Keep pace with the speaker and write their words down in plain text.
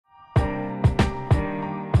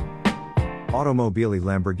Automobili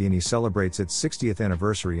Lamborghini celebrates its 60th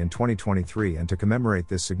anniversary in 2023, and to commemorate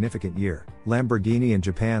this significant year, Lamborghini and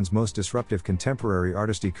Japan's most disruptive contemporary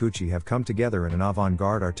artist Ikeuchi have come together in an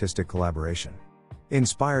avant-garde artistic collaboration.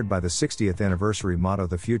 Inspired by the 60th anniversary motto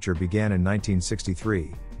 "The Future Began in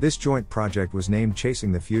 1963, this joint project was named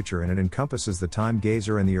Chasing the Future, and it encompasses the Time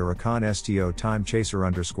Gazer and the Huracán STO Time Chaser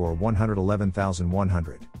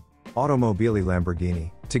 _111100. Automobili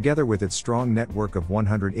Lamborghini, together with its strong network of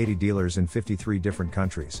 180 dealers in 53 different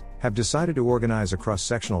countries, have decided to organize a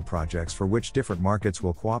cross-sectional projects for which different markets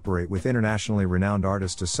will cooperate with internationally renowned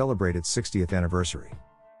artists to celebrate its 60th anniversary.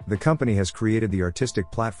 The company has created the artistic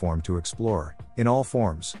platform to explore, in all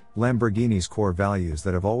forms, Lamborghini's core values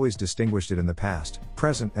that have always distinguished it in the past,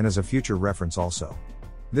 present, and as a future reference also.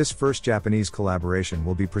 This first Japanese collaboration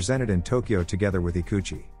will be presented in Tokyo together with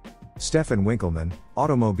Ikeuchi. Stefan Winkelmann,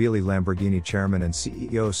 Automobili Lamborghini chairman and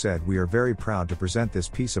CEO, said, "We are very proud to present this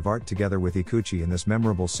piece of art together with Ikeuchi in this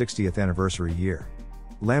memorable 60th anniversary year.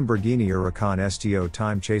 Lamborghini Huracán STO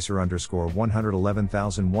Time Chaser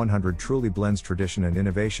 _111100 truly blends tradition and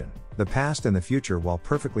innovation, the past and the future, while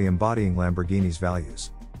perfectly embodying Lamborghini's values.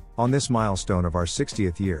 On this milestone of our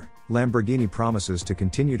 60th year, Lamborghini promises to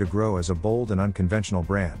continue to grow as a bold and unconventional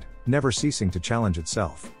brand, never ceasing to challenge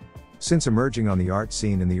itself." Since emerging on the art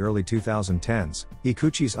scene in the early 2010s,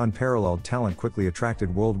 Ikeuchi's unparalleled talent quickly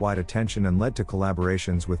attracted worldwide attention and led to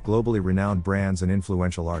collaborations with globally renowned brands and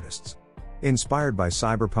influential artists. Inspired by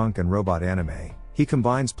cyberpunk and robot anime, he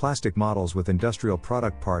combines plastic models with industrial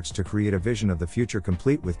product parts to create a vision of the future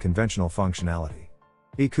complete with conventional functionality.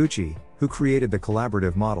 Ikeuchi, who created the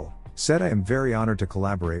collaborative model, said, "I am very honored to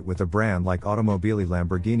collaborate with a brand like Automobili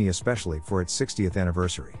Lamborghini, especially for its 60th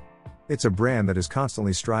anniversary. It's a brand that is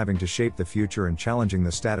constantly striving to shape the future and challenging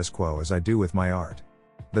the status quo as I do with my art."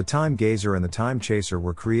 The Time Gazer and the Time Chaser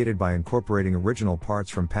were created by incorporating original parts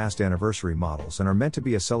from past anniversary models and are meant to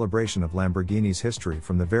be a celebration of Lamborghini's history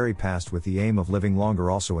from the very past with the aim of living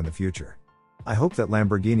longer also in the future. I hope that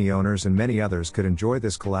Lamborghini owners and many others could enjoy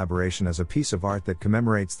this collaboration as a piece of art that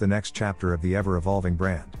commemorates the next chapter of the ever-evolving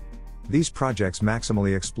brand. These projects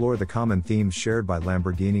maximally explore the common themes shared by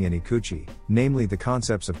Lamborghini and Ikeuchi, namely the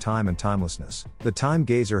concepts of time and timelessness. The Time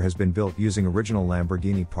Gazer has been built using original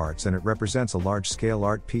Lamborghini parts, and it represents a large-scale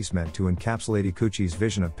art piece meant to encapsulate Ikeuchi's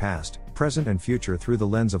vision of past, present and future through the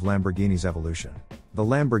lens of Lamborghini's evolution. The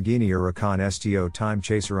Lamborghini Huracán STO Time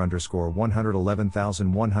Chaser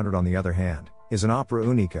 _111100, on the other hand, is an opera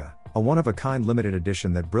unica, a one-of-a-kind limited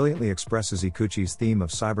edition that brilliantly expresses Ikeuchi's theme of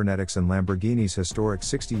cybernetics and Lamborghini's historic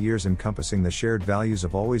 60 years, encompassing the shared values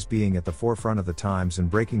of always being at the forefront of the times and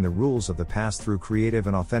breaking the rules of the past through creative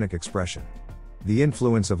and authentic expression. The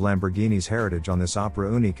influence of Lamborghini's heritage on this opera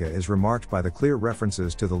unica is remarked by the clear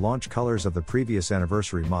references to the launch colors of the previous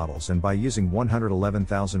anniversary models and by using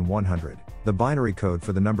 111100, the binary code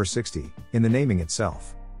for the number 60, in the naming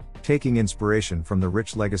itself. Taking inspiration from the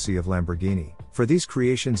rich legacy of Lamborghini, for these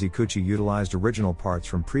creations Ikeuchi utilized original parts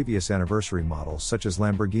from previous anniversary models such as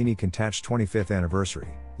Lamborghini Countach 25th anniversary,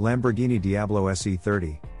 Lamborghini Diablo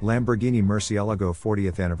SE30, Lamborghini Murciélago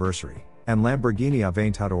 40th anniversary, and Lamborghini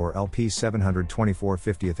Aventador LP 724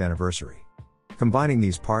 50th anniversary. Combining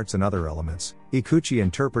these parts and other elements, Ikeuchi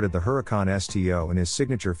interpreted the Huracán STO in his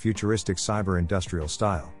signature futuristic cyber-industrial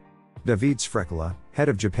style. David Sfrekola, head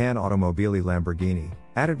of Japan Automobili Lamborghini,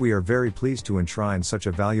 added, "We are very pleased to enshrine such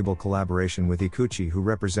a valuable collaboration with Ikeuchi, who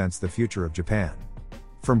represents the future of Japan.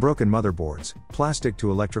 From broken motherboards, plastic to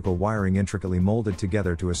electrical wiring intricately molded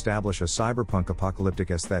together to establish a cyberpunk apocalyptic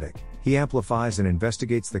aesthetic, he amplifies and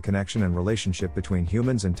investigates the connection and relationship between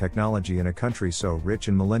humans and technology in a country so rich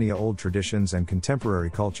in millennia-old traditions and contemporary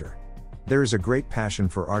culture. There is a great passion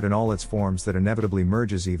for art in all its forms that inevitably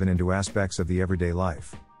merges even into aspects of the everyday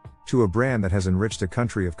life. To a brand that has enriched a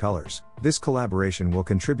country of colors, this collaboration will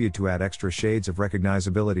contribute to add extra shades of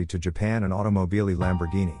recognizability to Japan and Automobili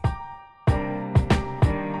Lamborghini."